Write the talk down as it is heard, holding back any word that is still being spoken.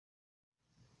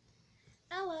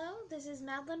Hello, this is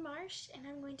Madeline Marsh, and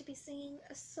I'm going to be singing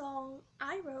a song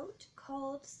I wrote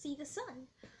called See the Sun.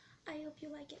 I hope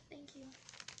you like it. Thank you.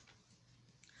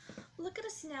 Look at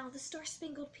us now, the Star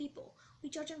Spangled people. We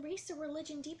judge on race or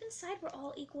religion. Deep inside, we're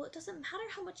all equal. It doesn't matter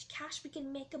how much cash we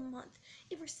can make a month.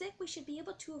 If we're sick, we should be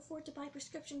able to afford to buy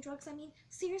prescription drugs. I mean,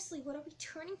 seriously, what are we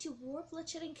turning to? War,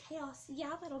 bloodshed, and chaos.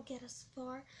 Yeah, that'll get us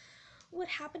far. What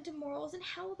happened to morals, and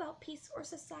how about peace or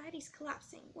societies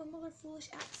collapsing? When will our foolish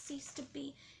acts cease to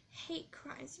be? Hate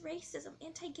crimes, racism,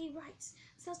 anti-gay rights.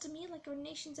 Sounds to me like our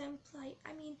nation's end plight.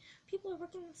 I mean, people are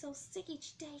working themselves sick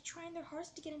each day, trying their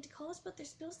hardest to get into college, but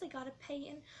there's bills they gotta pay.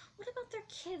 And what about their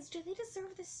kids? Do they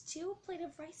deserve this too? A plate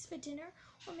of rice for dinner?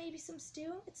 Or maybe some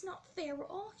stew? It's not fair. We're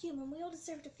all human. We all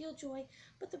deserve to feel joy.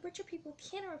 But the richer people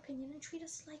can our opinion and treat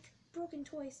us like broken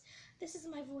toys. This is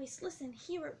my voice. Listen,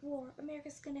 hear it roar.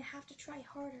 America's gonna have to try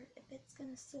harder if it's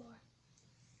gonna soar.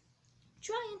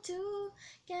 Trying to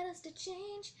get us to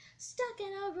change, stuck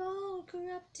in our old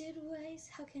corrupted ways.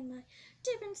 How can my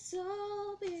different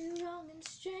soul be wrong and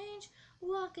strange?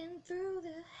 Walking through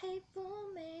the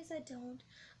hateful maze, I don't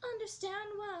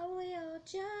understand why we all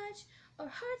judge. Our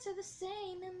hearts are the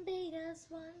same and beat as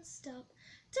one. Stop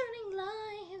turning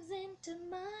lives into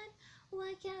mud.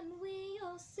 Why can't we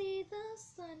all see the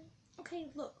sun? Okay,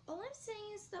 look, all I'm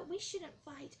saying is that we shouldn't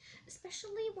fight,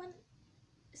 especially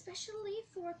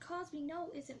for a cause we know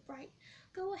isn't right.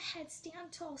 Go ahead,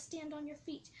 stand tall, stand on your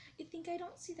feet. You think I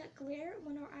don't see that glare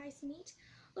when our eyes meet?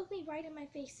 Look me right in my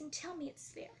face and tell me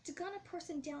it's fair to gun a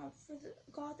person down for the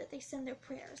God that they send their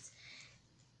prayers.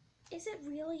 Is it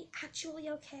really actually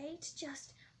okay to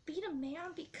just beat a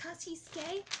man because he's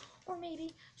gay? Or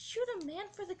maybe shoot a man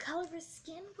for the color of his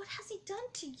skin? What has he done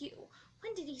to you?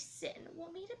 When did he sin?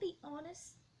 Want me to be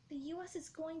honest? The U.S. is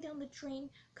going down the drain.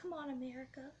 Come on,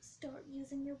 America, start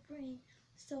using your brain.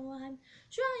 So I'm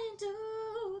trying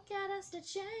to get us to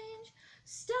change,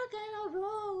 stuck in our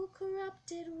old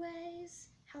corrupted ways.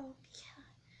 How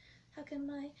can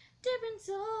my different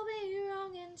soul be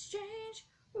wrong and strange?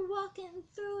 We're walking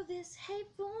through this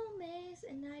hateful maze,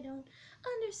 and I don't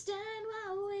understand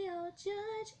why we all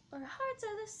judge. Our hearts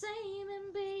are the same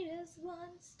and beat as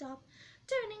one. Stop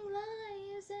turning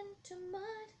lives into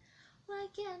mud. Why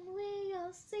can't we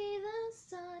all see the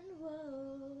sun?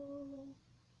 Whoa.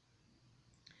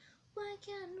 Why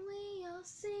can't we all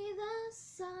see the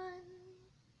sun?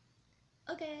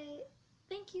 Okay,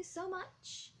 thank you so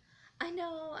much. I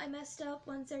know I messed up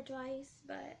once or twice,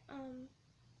 but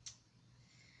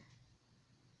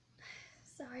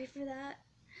sorry for that.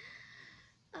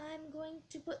 I'm going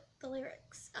to put the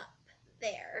lyrics up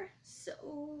there.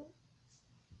 So,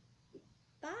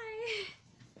 bye.